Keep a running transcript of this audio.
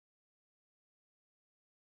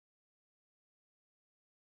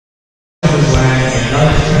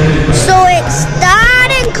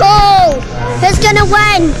Starting Cole. Who's gonna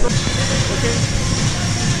win?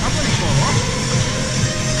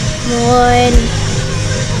 One.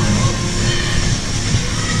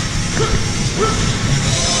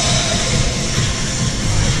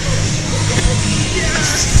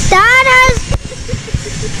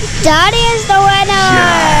 Daddy is the winner.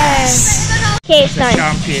 Yes. Okay, The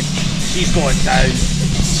champion. She's going down.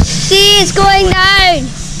 She is going down.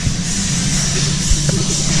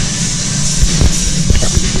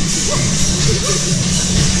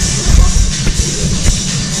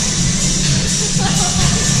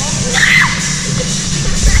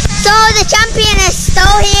 So the champion is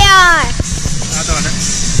still here. I done it.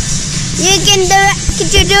 You can do it.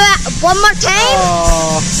 Could you do it one more time?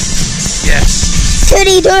 Oh, yes. Could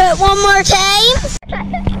he do it one more time?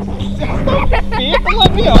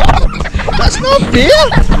 Let me up. That's not fair.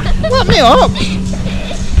 Let me up.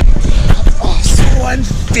 Oh, so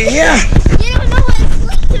unfair. You don't know what it's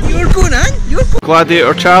like to be. You're going in.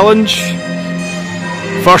 Gladiator challenge.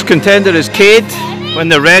 First contender is Cade in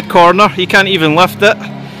the red corner. He can't even lift it.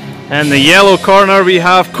 In the yellow corner we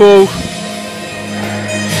have Cole.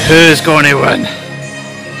 Who's going to win?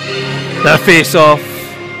 The face off.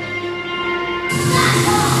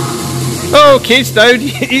 Oh, Cade's down.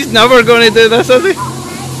 He's never going to do this, is he?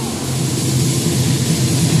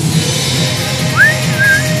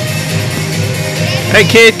 Right,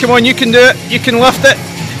 Cade, come on, you can do it. You can lift it.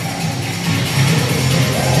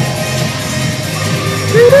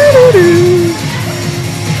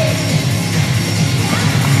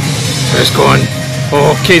 Who's going?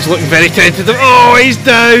 Oh, Cade's looking very tentative. Oh, he's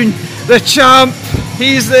down. The champ.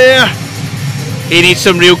 He's there. He needs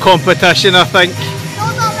some real competition, I think.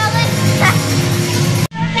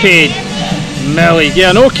 Cade, Millie.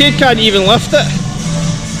 Yeah, no, Cade can't even lift it.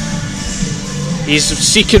 He's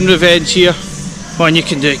seeking revenge here. Come on, you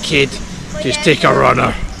can do it, Cade. Just take a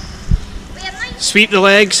runner. Sweep the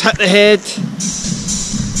legs, hit the head.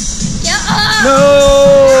 No!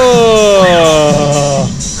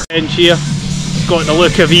 Revenge here. He's got the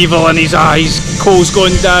look of evil in his eyes. Cole's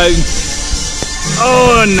going down.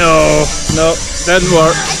 Oh no. No, didn't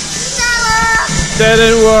work.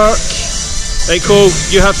 Didn't work. Right, Cole,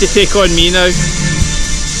 you have to take on me now.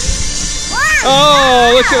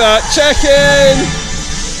 Oh, look at that, chicken!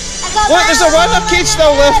 Look, there's a winner, Cade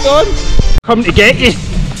still left on. Come to get you.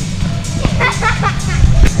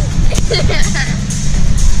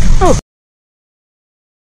 Oh.